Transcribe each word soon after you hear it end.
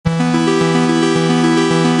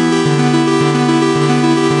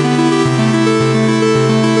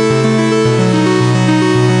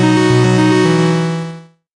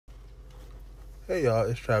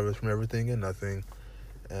Travis from Everything and Nothing,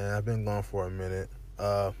 and I've been gone for a minute.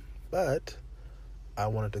 But I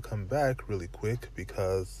wanted to come back really quick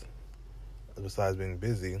because, besides being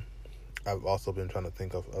busy, I've also been trying to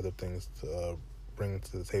think of other things to bring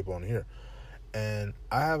to the table on here. And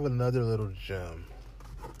I have another little gem,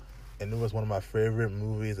 and it was one of my favorite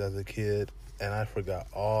movies as a kid, and I forgot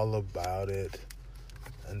all about it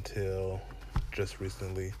until just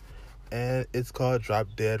recently. And it's called Drop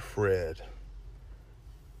Dead Fred.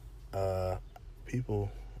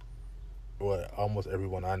 People, well, almost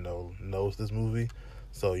everyone I know knows this movie,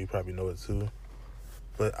 so you probably know it too.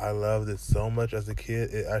 But I loved it so much as a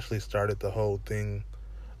kid. It actually started the whole thing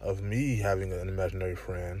of me having an imaginary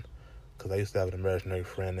friend, because I used to have an imaginary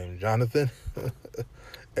friend named Jonathan.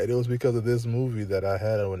 And it was because of this movie that I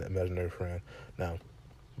had an imaginary friend. Now,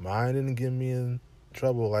 mine didn't get me in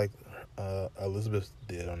trouble like Elizabeth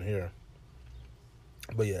did on here.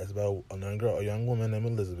 But yeah, it's about a young woman named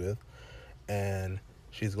Elizabeth, and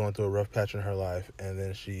she's going through a rough patch in her life, and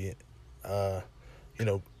then she,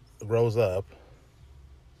 grows up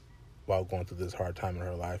while going through this hard time in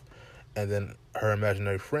her life, and then her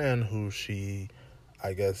imaginary friend, who she,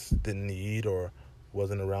 I guess, didn't need or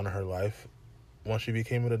wasn't around in her life, once she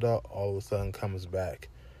became an adult, all of a sudden comes back,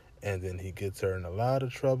 and then he gets her in a lot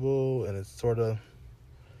of trouble, and it's sort of,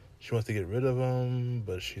 she wants to get rid of him,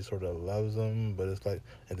 but she sort of loves him, but it's like,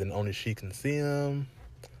 and then only she can see him.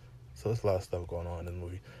 So there's a lot of stuff going on in this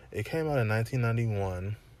movie. It came out in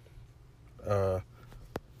 1991.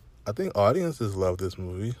 I think audiences loved this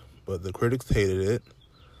movie, but the critics hated it.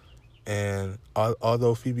 And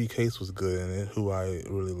although Phoebe Cates was good in it, who I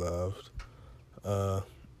really loved, and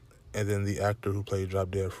then the actor who played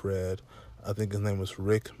Drop Dead Fred, I think his name was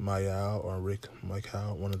Rick Mayall or Rick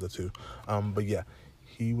Mayall, one of the two. But yeah,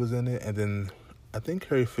 he was in it, and then I think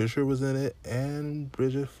Carrie Fisher was in it, and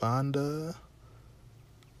Bridget Fonda.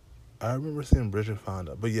 I remember seeing Bridget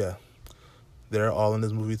Fonda, but yeah, they're all in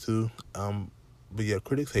this movie too. But yeah,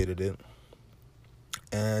 critics hated it,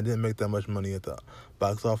 and it didn't make that much money at the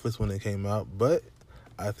box office when it came out. But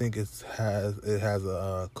I think it has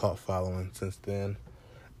a cult following since then,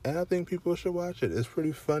 and I think people should watch it. It's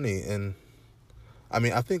pretty funny, and I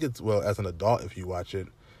mean, I think it's, well, as an adult, if you watch it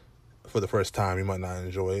for the first time, you might not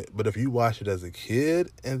enjoy it. But if you watch it as a kid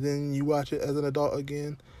and then you watch it as an adult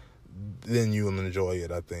again, then you will enjoy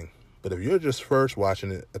it, I think. But if you're just first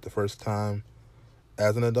watching it at the first time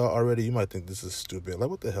as an adult already, you might think this is stupid. Like,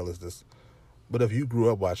 what the hell is this? But if you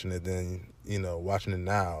grew up watching it, then, watching it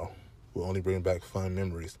now will only bring back fun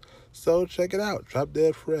memories. So check it out, Drop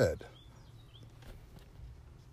Dead Fred.